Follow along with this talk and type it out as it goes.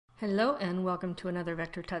Hello and welcome to another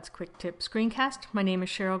Vector Tuts Quick Tip screencast. My name is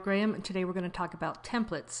Cheryl Graham and today we're going to talk about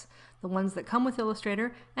templates, the ones that come with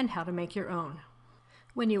Illustrator and how to make your own.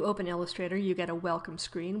 When you open Illustrator, you get a welcome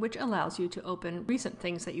screen which allows you to open recent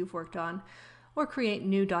things that you've worked on or create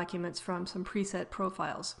new documents from some preset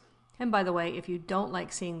profiles. And by the way, if you don't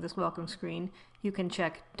like seeing this welcome screen, you can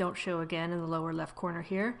check Don't Show Again in the lower left corner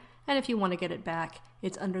here, and if you want to get it back,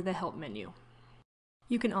 it's under the Help menu.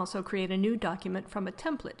 You can also create a new document from a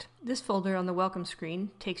template. This folder on the welcome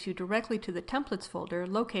screen takes you directly to the Templates folder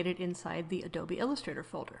located inside the Adobe Illustrator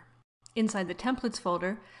folder. Inside the Templates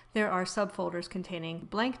folder, there are subfolders containing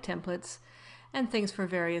blank templates and things for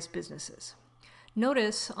various businesses.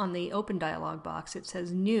 Notice on the Open dialog box it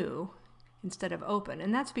says New instead of Open,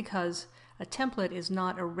 and that's because a template is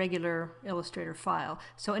not a regular Illustrator file.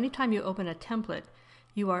 So anytime you open a template,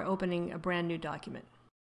 you are opening a brand new document.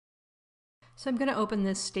 So I'm going to open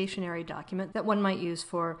this stationery document that one might use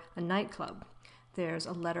for a nightclub. There's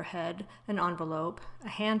a letterhead, an envelope, a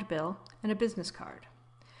handbill, and a business card.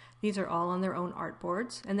 These are all on their own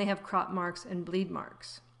artboards, and they have crop marks and bleed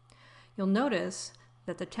marks. You'll notice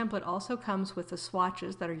that the template also comes with the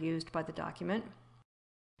swatches that are used by the document.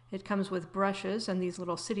 It comes with brushes, and these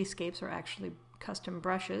little cityscapes are actually custom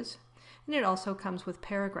brushes. And it also comes with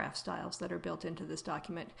paragraph styles that are built into this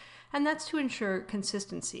document, and that's to ensure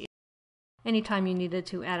consistency. Anytime you needed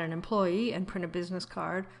to add an employee and print a business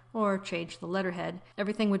card or change the letterhead,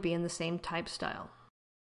 everything would be in the same type style.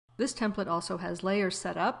 This template also has layers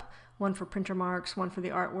set up, one for printer marks, one for the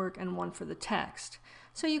artwork, and one for the text.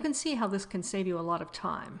 So you can see how this can save you a lot of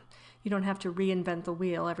time. You don't have to reinvent the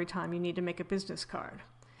wheel every time you need to make a business card.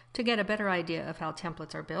 To get a better idea of how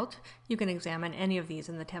templates are built, you can examine any of these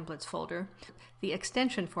in the Templates folder. The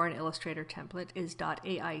extension for an Illustrator template is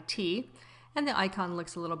 .ait, and the icon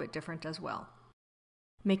looks a little bit different as well.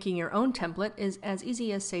 Making your own template is as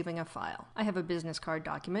easy as saving a file. I have a business card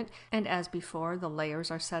document, and as before, the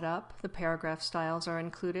layers are set up, the paragraph styles are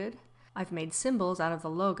included. I've made symbols out of the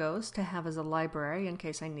logos to have as a library in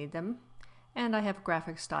case I need them, and I have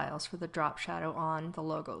graphic styles for the drop shadow on the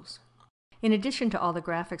logos. In addition to all the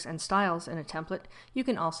graphics and styles in a template, you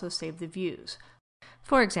can also save the views.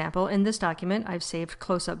 For example, in this document, I've saved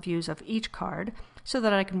close-up views of each card so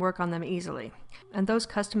that I can work on them easily, and those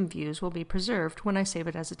custom views will be preserved when I save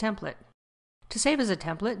it as a template. To save as a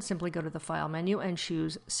template, simply go to the File menu and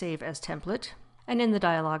choose Save as Template, and in the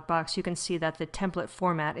dialog box you can see that the template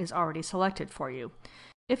format is already selected for you.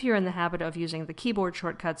 If you're in the habit of using the keyboard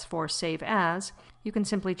shortcuts for Save As, you can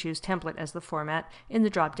simply choose Template as the format in the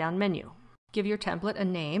drop-down menu. Give your template a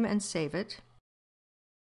name and save it.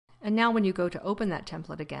 And now when you go to open that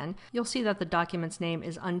template again, you'll see that the document's name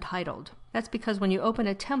is untitled. That's because when you open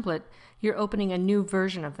a template, you're opening a new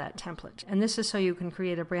version of that template. And this is so you can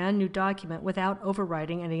create a brand new document without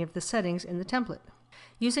overwriting any of the settings in the template.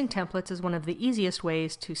 Using templates is one of the easiest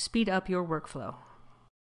ways to speed up your workflow.